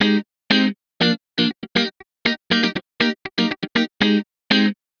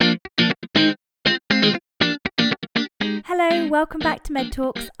welcome back to Med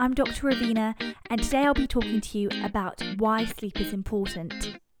Talks. I'm Dr. Ravina, and today I'll be talking to you about why sleep is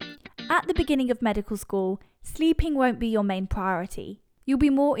important. At the beginning of medical school, sleeping won't be your main priority. You'll be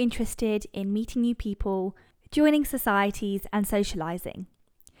more interested in meeting new people, joining societies, and socialising.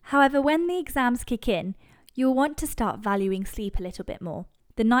 However, when the exams kick in, you'll want to start valuing sleep a little bit more.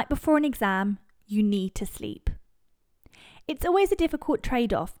 The night before an exam, you need to sleep. It's always a difficult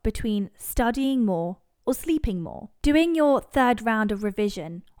trade-off between studying more or sleeping more. Doing your third round of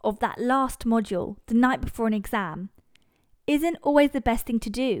revision of that last module the night before an exam isn't always the best thing to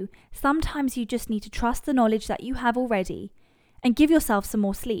do. Sometimes you just need to trust the knowledge that you have already and give yourself some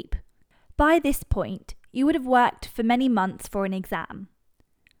more sleep. By this point, you would have worked for many months for an exam,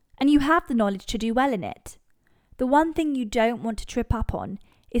 and you have the knowledge to do well in it. The one thing you don't want to trip up on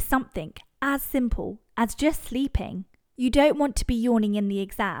is something as simple as just sleeping. You don't want to be yawning in the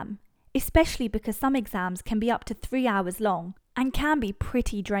exam, especially because some exams can be up to 3 hours long and can be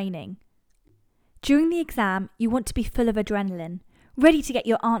pretty draining. During the exam, you want to be full of adrenaline, ready to get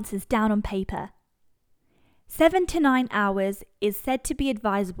your answers down on paper. 7 to 9 hours is said to be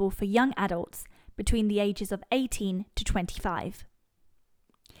advisable for young adults between the ages of 18 to 25.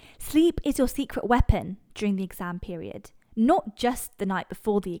 Sleep is your secret weapon during the exam period, not just the night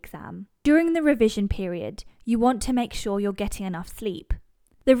before the exam. During the revision period, you want to make sure you're getting enough sleep.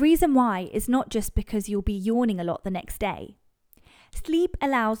 The reason why is not just because you'll be yawning a lot the next day. Sleep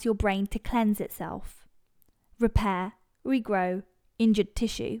allows your brain to cleanse itself, repair, regrow injured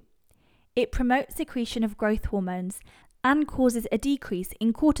tissue. It promotes secretion of growth hormones and causes a decrease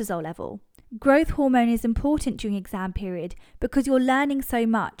in cortisol level. Growth hormone is important during exam period because you're learning so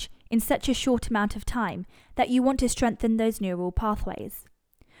much in such a short amount of time that you want to strengthen those neural pathways.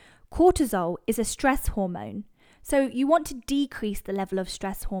 Cortisol is a stress hormone, so you want to decrease the level of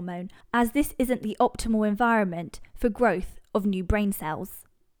stress hormone as this isn't the optimal environment for growth of new brain cells.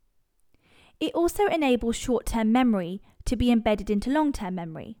 It also enables short-term memory to be embedded into long-term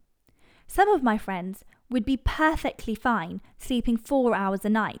memory. Some of my friends would be perfectly fine sleeping 4 hours a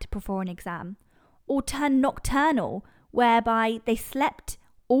night before an exam, or turn nocturnal, whereby they slept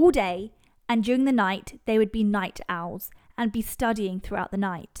all day and during the night they would be night owls and be studying throughout the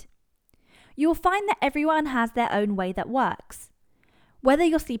night. You'll find that everyone has their own way that works. Whether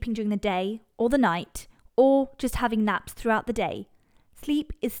you're sleeping during the day or the night, or just having naps throughout the day,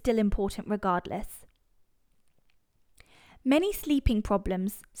 sleep is still important regardless. Many sleeping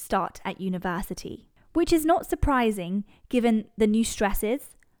problems start at university, which is not surprising given the new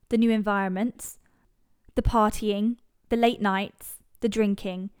stresses, the new environments, the partying, the late nights, the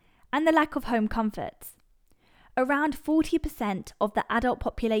drinking, and the lack of home comforts. Around 40% of the adult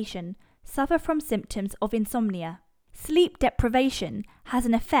population suffer from symptoms of insomnia. Sleep deprivation has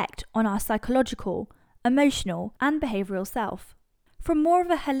an effect on our psychological, emotional, and behavioural self. From more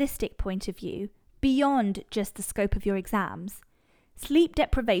of a holistic point of view, beyond just the scope of your exams, sleep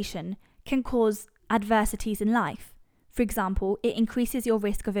deprivation can cause adversities in life. For example, it increases your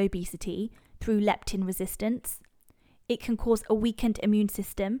risk of obesity through leptin resistance. It can cause a weakened immune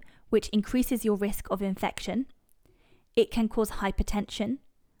system, which increases your risk of infection. It can cause hypertension,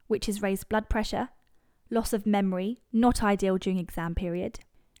 which is raised blood pressure, loss of memory, not ideal during exam period.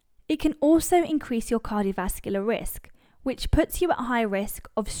 It can also increase your cardiovascular risk, which puts you at high risk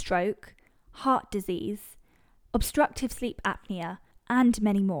of stroke, heart disease, obstructive sleep apnea, and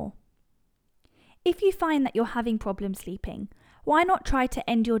many more. If you find that you're having problems sleeping, why not try to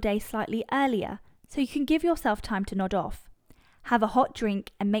end your day slightly earlier so you can give yourself time to nod off? Have a hot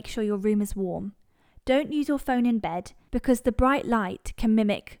drink and make sure your room is warm. Don't use your phone in bed because the bright light can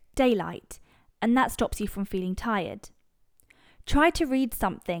mimic daylight and that stops you from feeling tired. Try to read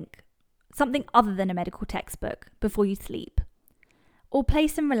something other than a medical textbook before you sleep, or play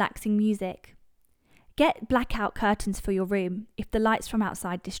some relaxing music. Get blackout curtains for your room if the lights from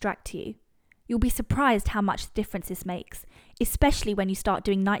outside distract you. You'll be surprised how much difference this makes, especially when you start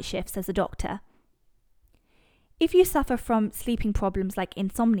doing night shifts as a doctor. If you suffer from sleeping problems like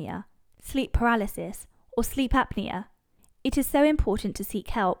insomnia, sleep paralysis, or sleep apnea, it is so important to seek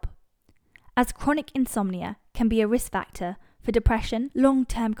help, as chronic insomnia can be a risk factor for depression,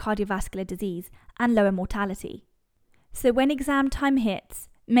 long-term cardiovascular disease, and lower mortality. So when exam time hits,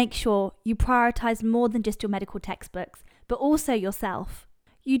 make sure you prioritise more than just your medical textbooks, but also yourself.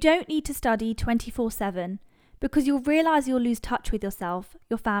 You don't need to study 24/7 because you'll realise you'll lose touch with yourself,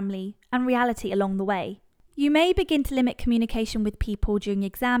 your family, and reality along the way. You may begin to limit communication with people during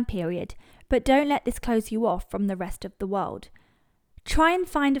exam period, but don't let this close you off from the rest of the world. Try and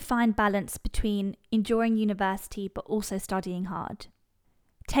find a fine balance between enjoying university but also studying hard.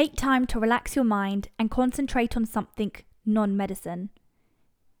 Take time to relax your mind and concentrate on something non-medicine.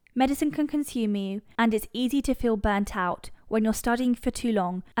 Medicine can consume you, and it's easy to feel burnt out when you're studying for too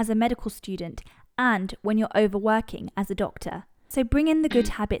long as a medical student and when you're overworking as a doctor. So bring in the good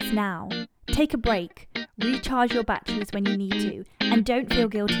habits now. Take a break, recharge your batteries when you need to, and don't feel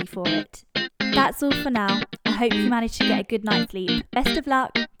guilty for it. That's all for now. I hope you managed to get a good night's sleep. Best of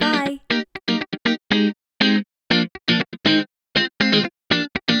luck!